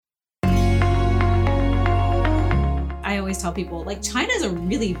always tell people, like, China's a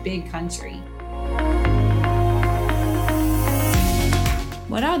really big country.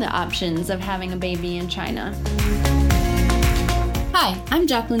 What are the options of having a baby in China? Hi, I'm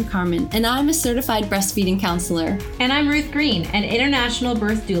Jacqueline Carmen, and I'm a certified breastfeeding counselor. And I'm Ruth Green, an international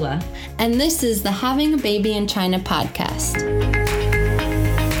birth doula. And this is the Having a Baby in China podcast.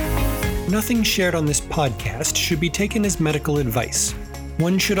 Nothing shared on this podcast should be taken as medical advice.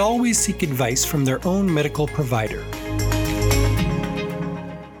 One should always seek advice from their own medical provider.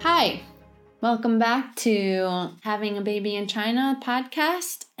 Hi, welcome back to Having a Baby in China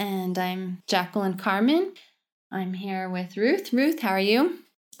podcast, and I'm Jacqueline Carmen. I'm here with Ruth. Ruth, how are you?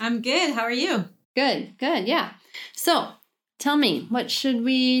 I'm good. How are you? Good, yeah. So, tell me, what should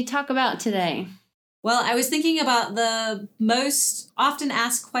we talk about today? Well, I was thinking about the most often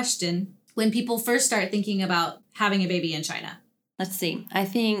asked question when people first start thinking about having a baby in China. Let's see. I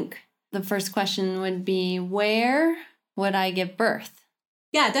think the first question would be, where would I give birth?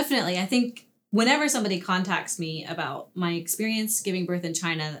 Yeah, definitely. I think whenever somebody contacts me about my experience giving birth in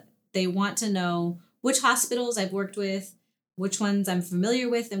China, they want to know which hospitals I've worked with, which ones I'm familiar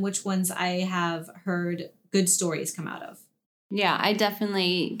with, and which ones I have heard good stories come out of. Yeah, I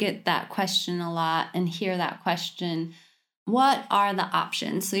definitely get that question a lot and hear that question. What are the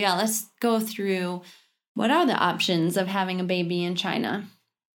options? So yeah, let's go through what are the options of having a baby in China?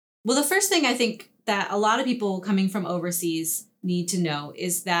 Well, the first thing I think that a lot of people coming from overseas need to know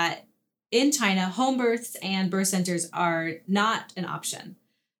is that in China, home births and birth centers are not an option.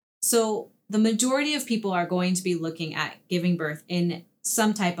 So the majority of people are going to be looking at giving birth in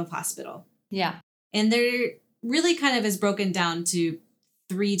some type of hospital. Yeah. And they're really kind of is broken down to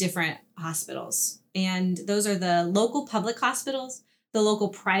 3 different hospitals. And those are the local public hospitals, the local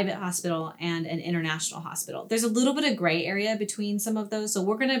private hospital, and an international hospital. There's a little bit of gray area between some of those. So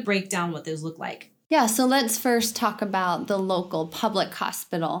we're going to break down what those look like. Yeah, so let's first talk about the local public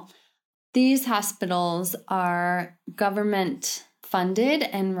hospital. These hospitals are government funded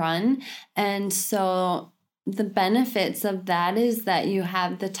and run. And so the benefits of that is that you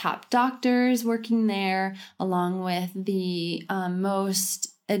have the top doctors working there along with the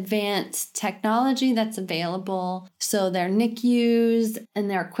most advanced technology that's available. So their NICUs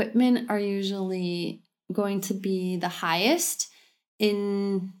and their equipment are usually going to be the highest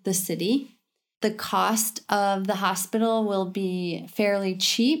in the city. The cost of the hospital will be fairly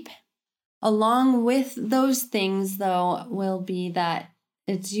cheap. Along with those things, though, will be that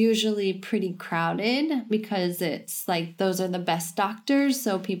it's usually pretty crowded because it's like those are the best doctors.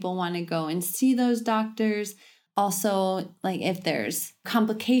 So people want to go and see those doctors. Also, like if there's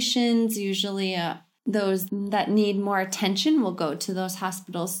complications, usually those that need more attention will go to those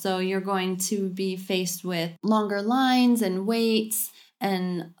hospitals. So you're going to be faced with longer lines and waits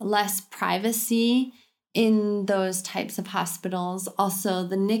and less privacy in those types of hospitals. Also,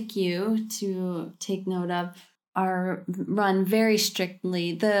 the NICU, to take note of, are run very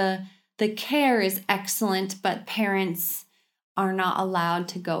strictly. The care is excellent, but parents are not allowed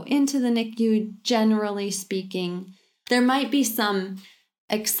to go into the NICU, generally speaking. There might be some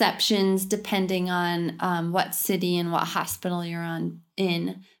exceptions depending on what city and what hospital you're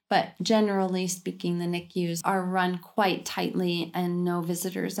in, but generally speaking, the NICUs are run quite tightly and no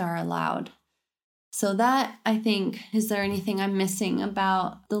visitors are allowed. So that, I think, is there anything I'm missing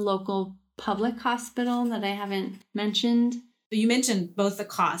about the local public hospital that I haven't mentioned? You mentioned both the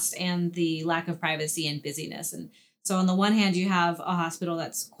cost and the lack of privacy and busyness. And so on the one hand, you have a hospital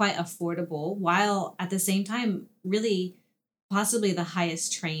that's quite affordable, while at the same time, really possibly the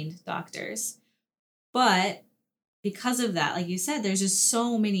highest trained doctors. But because of that, like you said, there's just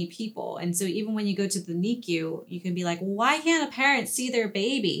so many people. And so even when you go to the NICU, you can be like, why can't a parent see their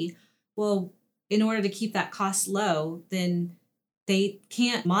baby? Well, in order to keep that cost low, then they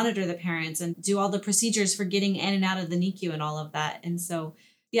can't monitor the parents and do all the procedures for getting in and out of the NICU and all of that. And so,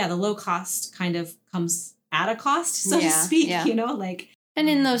 yeah, the low cost kind of comes at a cost, so to speak, you know, like. And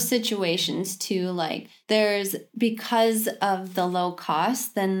in those situations too, like because of the low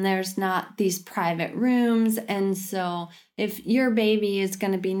cost, then there's not these private rooms. And so if your baby is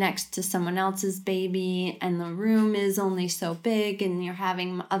going to be next to someone else's baby and the room is only so big and you're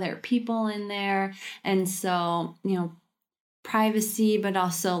having other people in there. And so, you know, privacy, but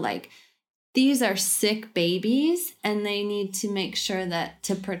also like these are sick babies and they need to make sure that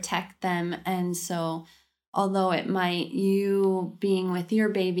to protect them. And so although it might, you being with your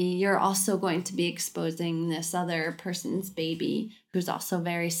baby, you're also going to be exposing this other person's baby who's also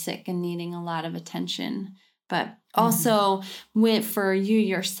very sick and needing a lot of attention. But also for you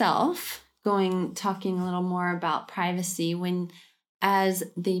yourself, talking a little more about privacy, when as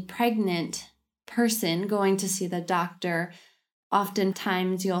the pregnant person going to see the doctor,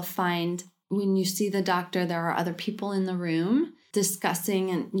 oftentimes you'll find when you see the doctor, there are other people in the room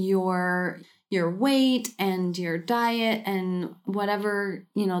discussing your weight and your diet and whatever,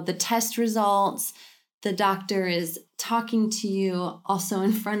 the test results. The doctor is talking to you also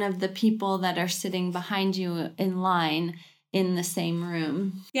in front of the people that are sitting behind you in line in the same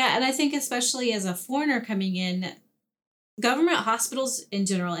room. Yeah, and I think especially as a foreigner coming in, government hospitals in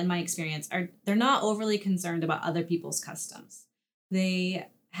general, in my experience, they're not overly concerned about other people's customs. They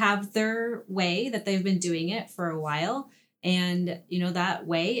have their way that they've been doing it for a while. And, that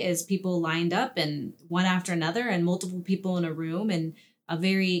way is people lined up and one after another and multiple people in a room and a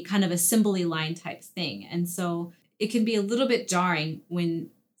very kind of assembly line type thing. And so it can be a little bit jarring when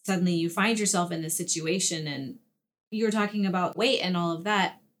suddenly you find yourself in this situation and you're talking about weight and all of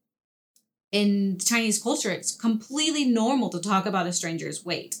that. In Chinese culture, it's completely normal to talk about a stranger's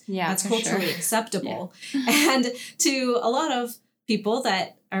weight. Yeah, that's culturally acceptable. Yeah. And to a lot of people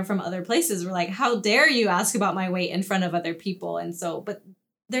that are from other places, we're like, how dare you ask about my weight in front of other people? And so, but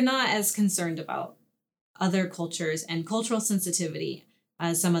they're not as concerned about other cultures and cultural sensitivity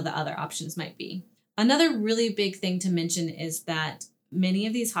as some of the other options might be. Another really big thing to mention is that many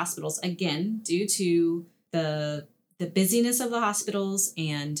of these hospitals, again, due to the busyness of the hospitals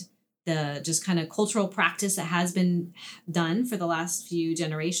and the just kind of cultural practice that has been done for the last few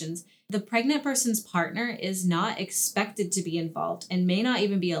generations, the pregnant person's partner is not expected to be involved and may not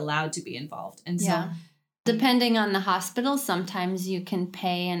even be allowed to be involved. And so, depending on the hospital, sometimes you can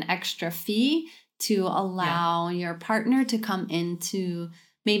pay an extra fee to allow your partner to come into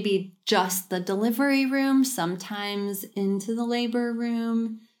maybe just the delivery room, sometimes into the labor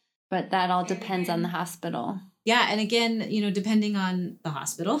room, but that all depends on the hospital. Yeah. And again, depending on the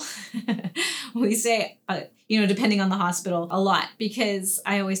hospital, we say, depending on the hospital a lot, because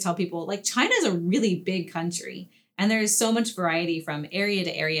I always tell people like China is a really big country and there's so much variety from area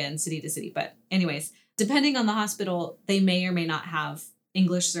to area and city to city. But anyways, depending on the hospital, they may or may not have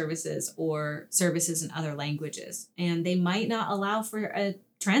English services or services in other languages, and they might not allow for a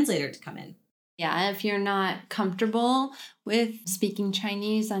translator to come in. Yeah, if you're not comfortable with speaking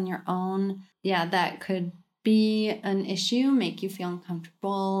Chinese on your own, that could be an issue, make you feel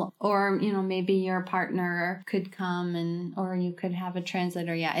uncomfortable, or maybe your partner could come or you could have a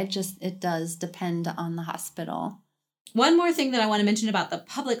translator. It does depend on the hospital. One more thing that I want to mention about the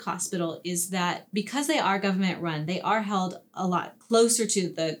public hospital is that because they are government run, they are held a lot closer to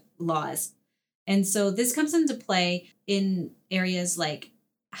the laws. And so this comes into play in areas like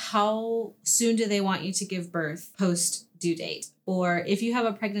how soon do they want you to give birth post due date? Or if you have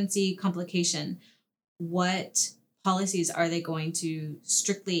a pregnancy complication, what policies are they going to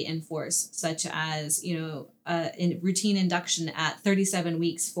strictly enforce, such as, routine induction at 37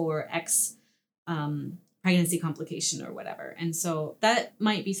 weeks for X pregnancy complication or whatever. And so that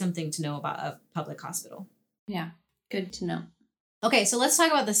might be something to know about a public hospital. Yeah, good to know. Okay, so let's talk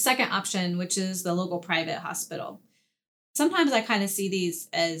about the second option, which is the local private hospital. Sometimes I kind of see these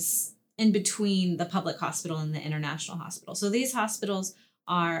as in between the public hospital and the international hospital. So these hospitals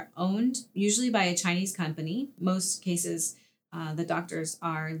are owned usually by a Chinese company. Most cases, the doctors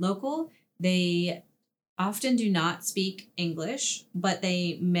are local. They often do not speak English, but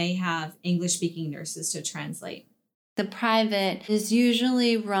they may have English-speaking nurses to translate. The private is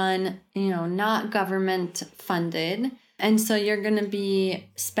usually run, not government funded. And so you're going to be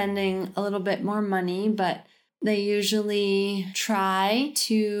spending a little bit more money, but they usually try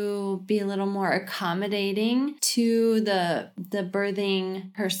to be a little more accommodating to the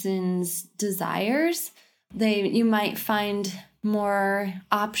birthing person's desires. You might find more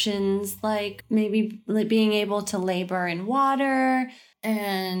options like maybe being able to labor in water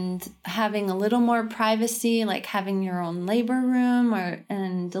and having a little more privacy, like having your own labor room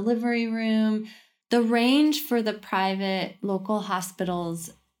and delivery room. The range for the private local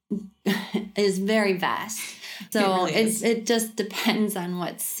hospitals is very vast. So it just depends on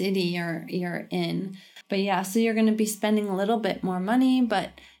what city you're in. But so you're going to be spending a little bit more money,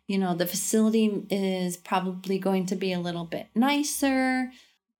 but the facility is probably going to be a little bit nicer.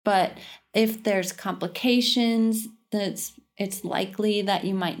 But if there's complications, it's likely that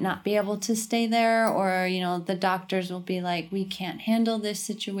you might not be able to stay there, or the doctors will be like, we can't handle this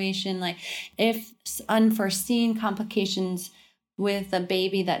situation. Like if unforeseen complications with a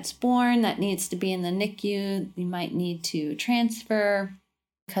baby that's born that needs to be in the NICU, you might need to transfer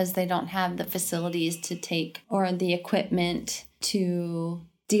because they don't have the facilities to take or the equipment to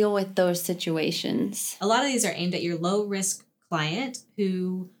deal with those situations. A lot of these are aimed at your low-risk client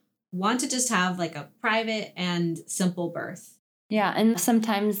who want to just have like a private and simple birth. Yeah, and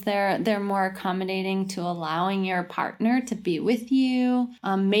sometimes they're more accommodating to allowing your partner to be with you.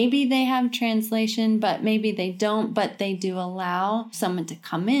 Maybe they have translation, but maybe they don't, but they do allow someone to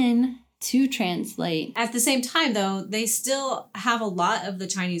come in to translate. At the same time, though, they still have a lot of the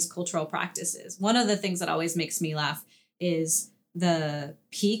Chinese cultural practices. One of the things that always makes me laugh is the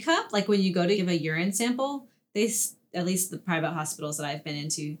pee cup. Like when you go to give a urine sample, at least the private hospitals that I've been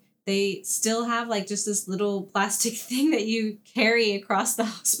into, they still have like just this little plastic thing that you carry across the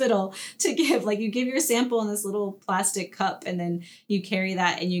hospital to give. Like you give your sample in this little plastic cup and then you carry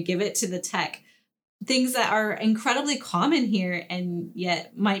that and you give it to the tech. Things that are incredibly common here and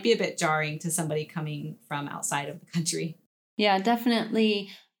yet might be a bit jarring to somebody coming from outside of the country. Yeah, definitely.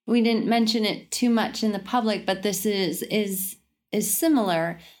 We didn't mention it too much in the public, but this is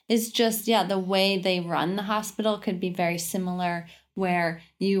similar. It's just, the way they run the hospital could be very similar, where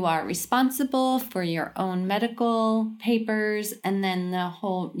you are responsible for your own medical papers, and then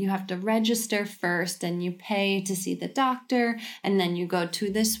you have to register first and you pay to see the doctor, and then you go to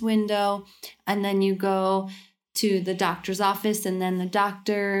this window, and then you go to the doctor's office, and then the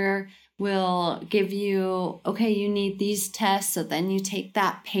doctor will give you, okay, you need these tests, so then you take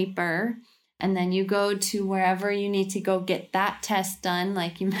that paper. And then you go to wherever you need to go get that test done,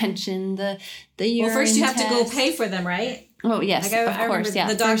 like you mentioned, the urine Well, first you have test. to go pay for them, right? Oh, yes, like of course, yeah.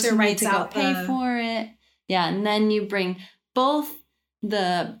 The doctor first writes out pay for it. Yeah, and then you bring both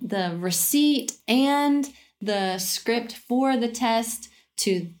the receipt and the script for the test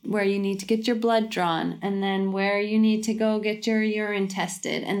to where you need to get your blood drawn, and then where you need to go get your urine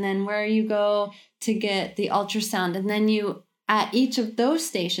tested, and then where you go to get the ultrasound, and then you... At each of those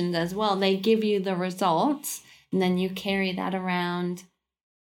stations as well, they give you the results, and then you carry that around,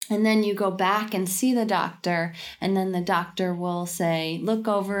 and then you go back and see the doctor, and then the doctor will look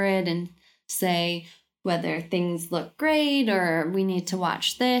over it and say whether things look great or we need to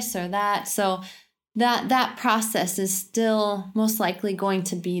watch this or that. So that process is still most likely going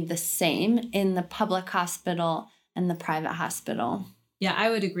to be the same in the public hospital and the private hospital. Yeah, I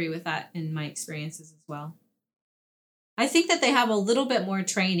would agree with that in my experiences as well. I think that they have a little bit more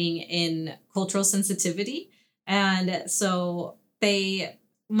training in cultural sensitivity. And so they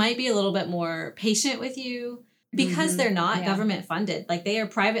might be a little bit more patient with you because they're not government funded. Like they are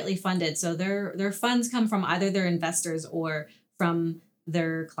privately funded. So their funds come from either their investors or from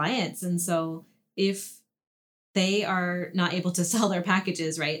their clients. And so if they are not able to sell their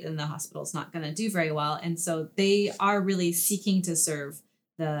packages, right, then the hospital's not going to do very well. And so they are really seeking to serve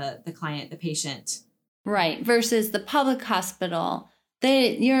the client, the patient. Right. Versus the public hospital,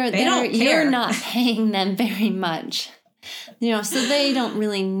 you're not paying them very much, so they don't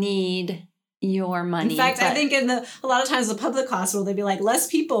really need your money. In fact, I think a lot of times the public hospital, they'd be like, less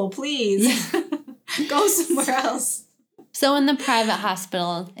people, please go somewhere else. So in the private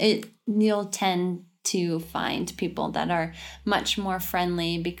hospital, you'll tend to find people that are much more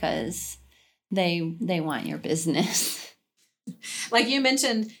friendly because they want your business. Like you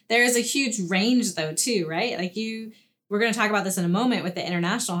mentioned, there is a huge range though too, right? Like we're going to talk about this in a moment with the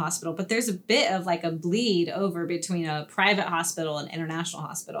international hospital, but there's a bit of like a bleed over between a private hospital and international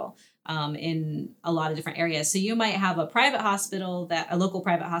hospital in a lot of different areas. So you might have a local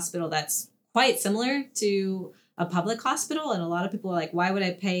private hospital that's quite similar to a public hospital. And a lot of people are like, why would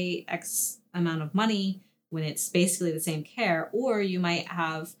I pay X amount of money when it's basically the same care? Or you might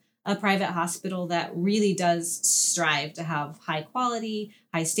have a private hospital that really does strive to have high quality,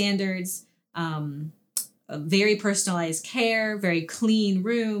 high standards, very personalized care, very clean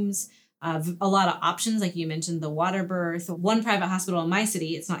rooms, a lot of options. Like you mentioned, the water birth. One private hospital in my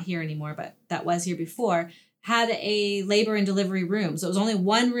city, it's not here anymore, but that was here before, had a labor and delivery room. So it was only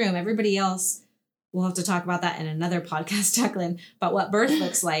one room. Everybody else, we'll have to talk about that in another podcast, Jacqueline, about what birth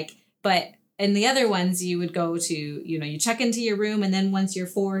looks like. But in the other ones, you would go to, you check into your room, and then once you're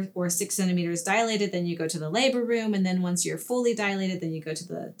 4 or 6 centimeters dilated, then you go to the labor room. And then once you're fully dilated, then you go to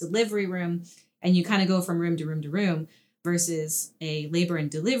the delivery room, and you kind of go from room to room to room, versus a labor and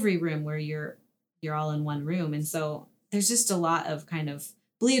delivery room where you're all in one room. And so there's just a lot of kind of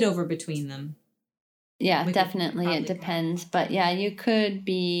bleed over between them. Yeah, definitely. It depends. But yeah,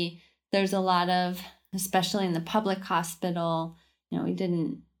 there's a lot of, especially in the public hospital, we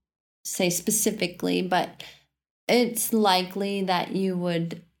didn't say specifically, but it's likely that you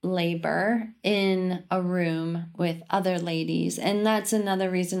would labor in a room with other ladies, and that's another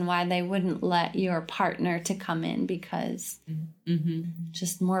reason why they wouldn't let your partner to come in, because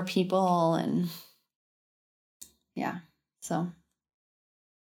just more people. And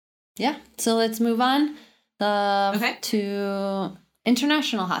so let's move on to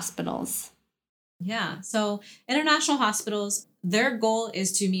international hospitals. Yeah. So international hospitals, their goal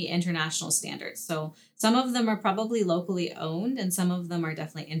is to meet international standards. So some of them are probably locally owned and some of them are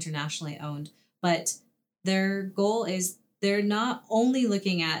definitely internationally owned. But their goal is they're not only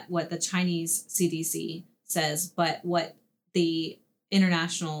looking at what the Chinese CDC says, but what the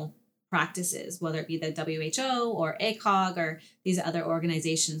international practices, whether it be the WHO or ACOG or these other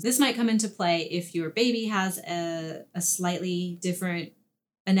organizations. This might come into play if your baby has a slightly different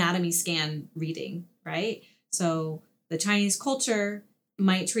anatomy scan reading, right? So the Chinese culture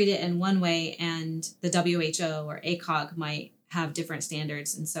might treat it in one way and the WHO or ACOG might have different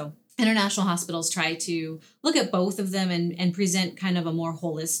standards. And so international hospitals try to look at both of them and present kind of a more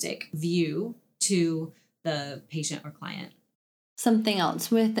holistic view to the patient or client. Something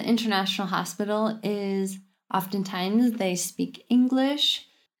else with the international hospital is oftentimes they speak English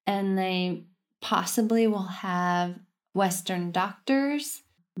and they possibly will have Western doctors,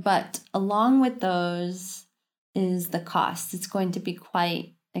 but along with those is the cost. It's going to be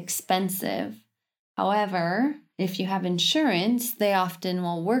quite expensive. However, if you have insurance, they often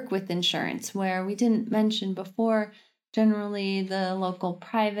will work with insurance, where we didn't mention before, generally the local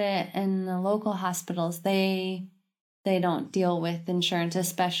private and the local hospitals, they don't deal with insurance,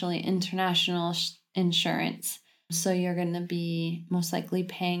 especially international insurance. So you're going to be most likely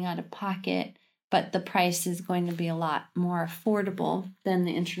paying out of pocket, but the price is going to be a lot more affordable than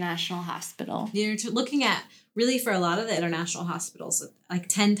the international hospital. You're looking at really for a lot of the international hospitals, like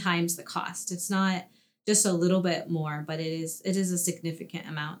 10 times the cost. It's not just a little bit more, but it is a significant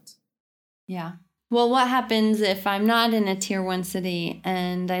amount. Yeah. Well, what happens if I'm not in a tier 1 city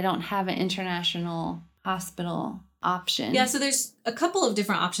and I don't have an international hospital option? Yeah, so there's a couple of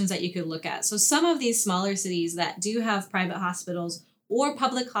different options that you could look at. So some of these smaller cities that do have private hospitals or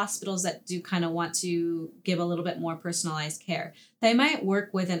public hospitals that do kind of want to give a little bit more personalized care, they might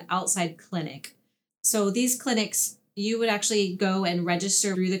work with an outside clinic. So these clinics, you would actually go and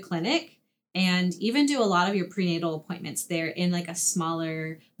register through the clinic and even do a lot of your prenatal appointments there in like a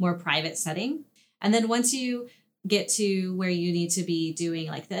smaller, more private setting. And then once you get to where you need to be doing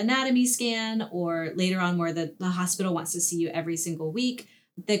like the anatomy scan or later on where the hospital wants to see you every single week,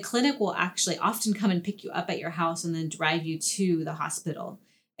 the clinic will actually often come and pick you up at your house and then drive you to the hospital.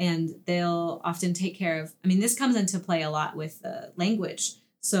 And they'll often take care of, this comes into play a lot with the language.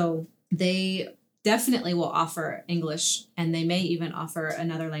 So they definitely will offer English, and they may even offer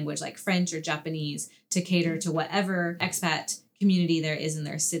another language like French or Japanese to cater to whatever expat community there is in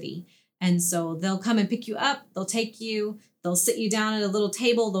their city. And so they'll come and pick you up, they'll take you, they'll sit you down at a little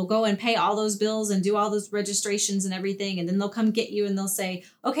table, they'll go and pay all those bills and do all those registrations and everything. And then they'll come get you and they'll say,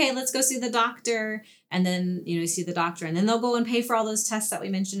 okay, let's go see the doctor. And then, you see the doctor and then they'll go and pay for all those tests that we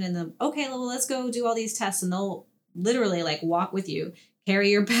mentioned. And then, okay, well, let's go do all these tests. And they'll literally like walk with you,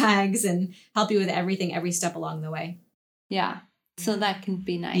 carry your bags and help you with everything, every step along the way. Yeah. So that can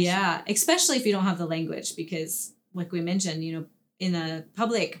be nice. Yeah. Especially if you don't have the language, because like we mentioned, in a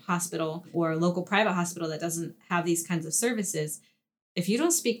public hospital or a local private hospital that doesn't have these kinds of services, if you don't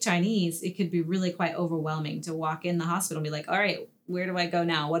speak Chinese, it could be really quite overwhelming to walk in the hospital and be like, all right, where do I go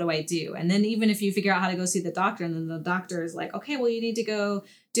now? What do I do? And then even if you figure out how to go see the doctor and then the doctor is like, okay, well, you need to go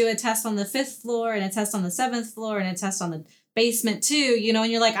do a test on the 5th floor and a test on the 7th floor and a test on the basement too,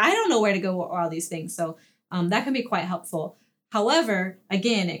 and you're like, I don't know where to go or all these things. So that can be quite helpful. However,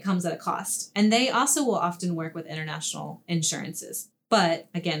 again, it comes at a cost. And they also will often work with international insurances, but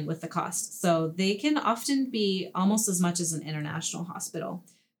again, with the cost. So they can often be almost as much as an international hospital.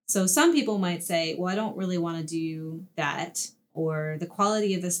 So some people might say, well, I don't really want to do that, or the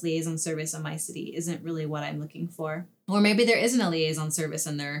quality of this liaison service in my city isn't really what I'm looking for. Or maybe there isn't a liaison service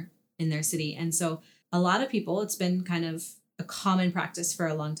in their city. And so a lot of people, it's been kind of a common practice for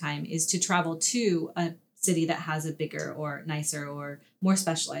a long time, is to travel to a city that has a bigger or nicer or more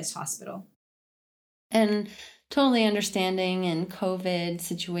specialized hospital. And totally understanding in COVID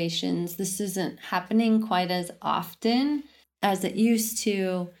situations, this isn't happening quite as often as it used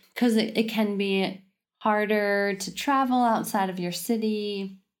to, because it can be harder to travel outside of your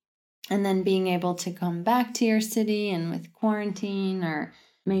city and then being able to come back to your city and with quarantine, or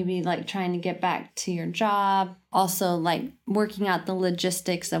maybe like trying to get back to your job. Also like working out the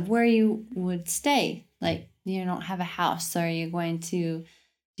logistics of where you would stay. Like you don't have a house. So do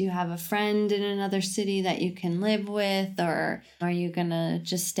you have a friend in another city that you can live with, or are you going to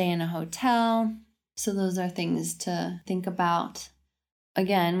just stay in a hotel? So those are things to think about.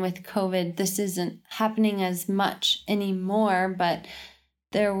 Again, with COVID, this isn't happening as much anymore, but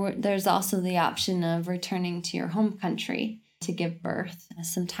there's also the option of returning to your home country to give birth.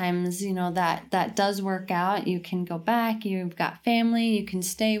 Sometimes, that does work out. You can go back, you've got family you can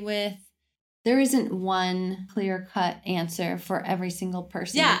stay with. there isn't one clear-cut answer for every single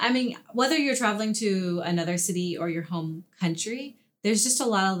person. Yeah, I mean, whether you're traveling to another city or your home country, there's just a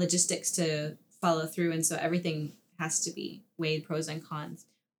lot of logistics to follow through. And so everything has to be weighed, pros and cons.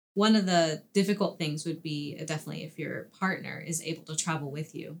 One of the difficult things would be definitely if your partner is able to travel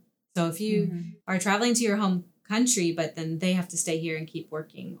with you. So if you are traveling to your home country, but then they have to stay here and keep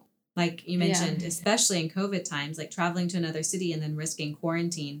working, like you mentioned, especially in COVID times, like traveling to another city and then risking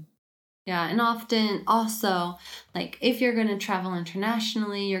quarantine. Yeah, and often also, like if you're going to travel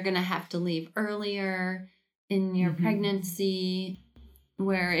internationally, you're going to have to leave earlier in your pregnancy,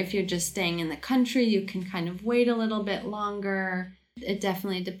 where if you're just staying in the country, you can kind of wait a little bit longer. It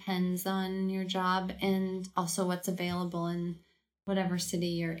definitely depends on your job and also what's available in whatever city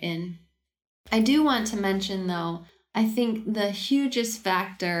you're in. I do want to mention, though, I think the hugest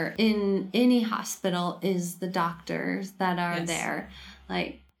factor in any hospital is the doctors that are there.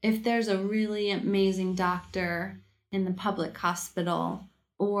 Like, if there's a really amazing doctor in the public hospital,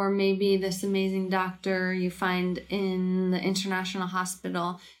 or maybe this amazing doctor you find in the international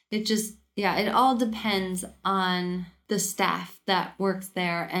hospital, it all depends on the staff that works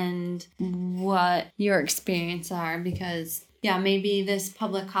there and what your experience are. Because, maybe this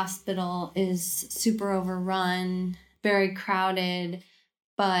public hospital is super overrun, very crowded,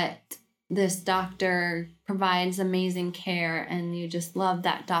 but this doctor provides amazing care and you just love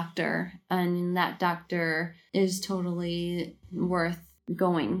that doctor, and that doctor is totally worth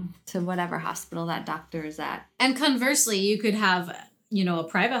going to whatever hospital that doctor is at. And conversely, you could have, a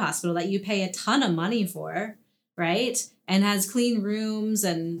private hospital that you pay a ton of money for, right? And has clean rooms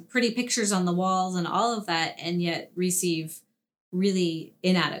and pretty pictures on the walls and all of that, and yet receive really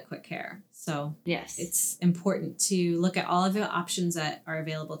inadequate care. So yes, it's important to look at all of the options that are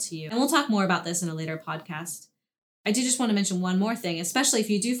available to you. And we'll talk more about this in a later podcast. I do just want to mention one more thing, especially if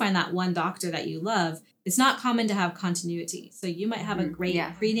you do find that one doctor that you love. It's not common to have continuity. So you might have a great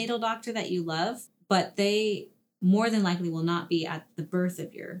prenatal doctor that you love, but they more than likely will not be at the birth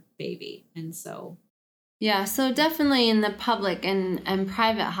of your baby. And so... Yeah, so definitely in the public and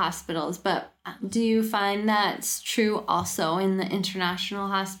private hospitals, but do you find that's true also in the international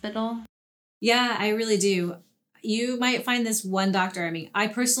hospital? Yeah, I really do. You might find this one doctor. I mean, I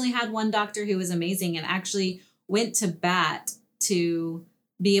personally had one doctor who was amazing and actually went to bat to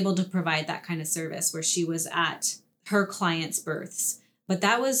be able to provide that kind of service where she was at her clients' births. But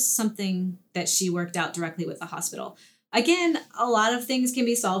that was something that she worked out directly with the hospital. Again, a lot of things can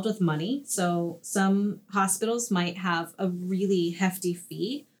be solved with money. So some hospitals might have a really hefty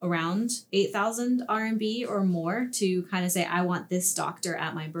fee, around 8,000 RMB or more, to kind of say, I want this doctor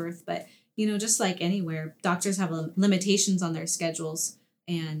at my birth. But, just like anywhere, doctors have limitations on their schedules.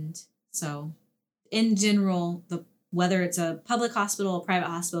 And so in general, whether it's a public hospital, a private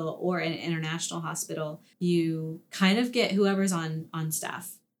hospital, or an international hospital, you kind of get whoever's on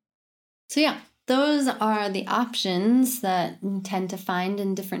staff. So those are the options that you tend to find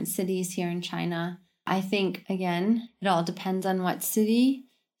in different cities here in China. I think, again, it all depends on what city.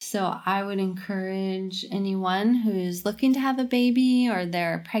 So I would encourage anyone who's looking to have a baby or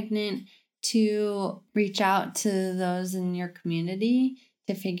they're pregnant to reach out to those in your community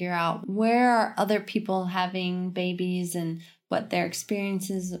to figure out where are other people having babies and what their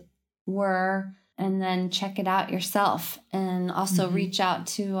experiences were, and then check it out yourself. And also reach out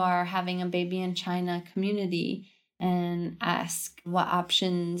to our Having a Baby in China community and ask what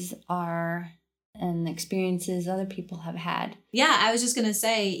options are and experiences other people have had. Yeah, I was just going to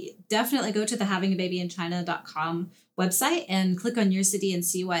say, definitely go to the havingababyinchina.com website and click on your city and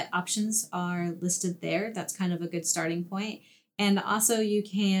see what options are listed there. That's kind of a good starting point. And also you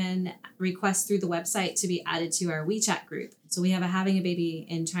can request through the website to be added to our WeChat group. So we have a Having a Baby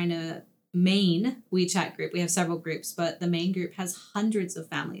in China main WeChat group. We have several groups, but the main group has hundreds of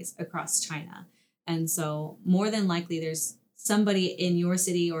families across China. And so more than likely there's somebody in your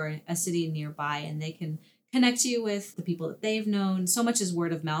city or a city nearby, and they can connect you with the people that they've known. So much is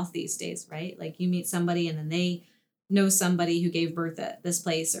word of mouth these days, right? Like you meet somebody and then they know somebody who gave birth at this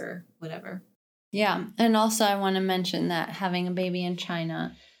place or whatever. Yeah. And also I want to mention that Having a Baby in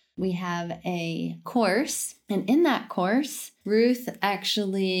China, we have a course. And in that course, Ruth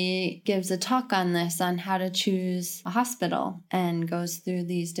actually gives a talk on this, on how to choose a hospital, and goes through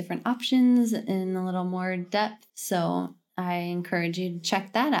these different options in a little more depth. So I encourage you to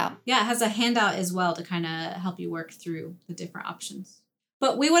check that out. Yeah, it has a handout as well to kind of help you work through the different options.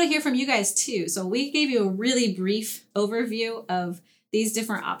 But we want to hear from you guys too. So we gave you a really brief overview of these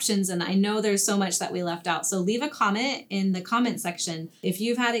different options, and I know there's so much that we left out. So leave a comment in the comment section if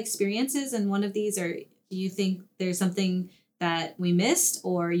you've had experiences in one of these, or you think there's something that we missed,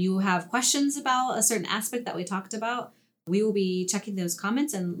 or you have questions about a certain aspect that we talked about, we will be checking those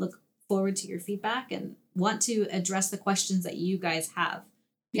comments and look forward to your feedback and want to address the questions that you guys have.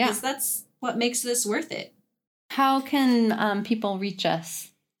 Because that's what makes this worth it. How can people reach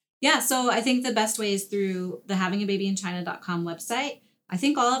us? Yeah, so I think the best way is through the havingababyinchina.com website. I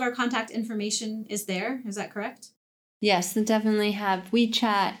think all of our contact information is there. Is that correct? Yes, they definitely have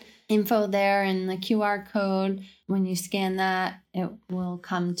WeChat info there and the QR code. When you scan that, it will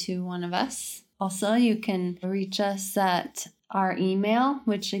come to one of us. Also, you can reach us at our email,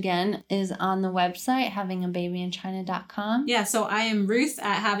 which again is on the website, havingababyinchina.com. Yeah, so I am Ruth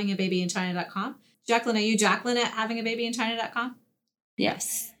at havingababyinchina.com. Jacqueline, are you Jacqueline at havingababyinchina.com?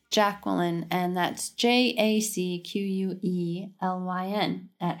 Yes, Jacqueline, and that's JACQUELYN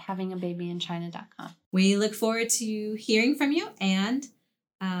at havingababyinchina.com. We look forward to hearing from you and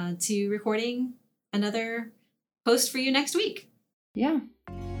to recording another post for you next week. Yeah.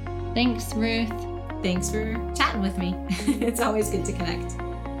 Thanks, Ruth. Thanks for chatting with me. It's always good to connect.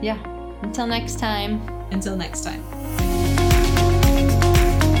 Yeah. Until next time. Until next time.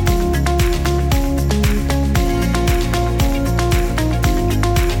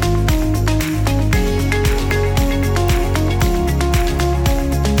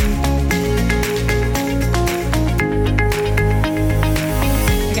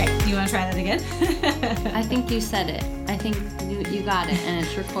 I think you said it. I think you got it and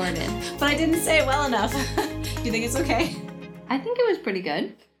it's recorded. But I didn't say it well enough. Do you think it's okay? I think it was pretty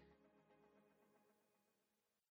good.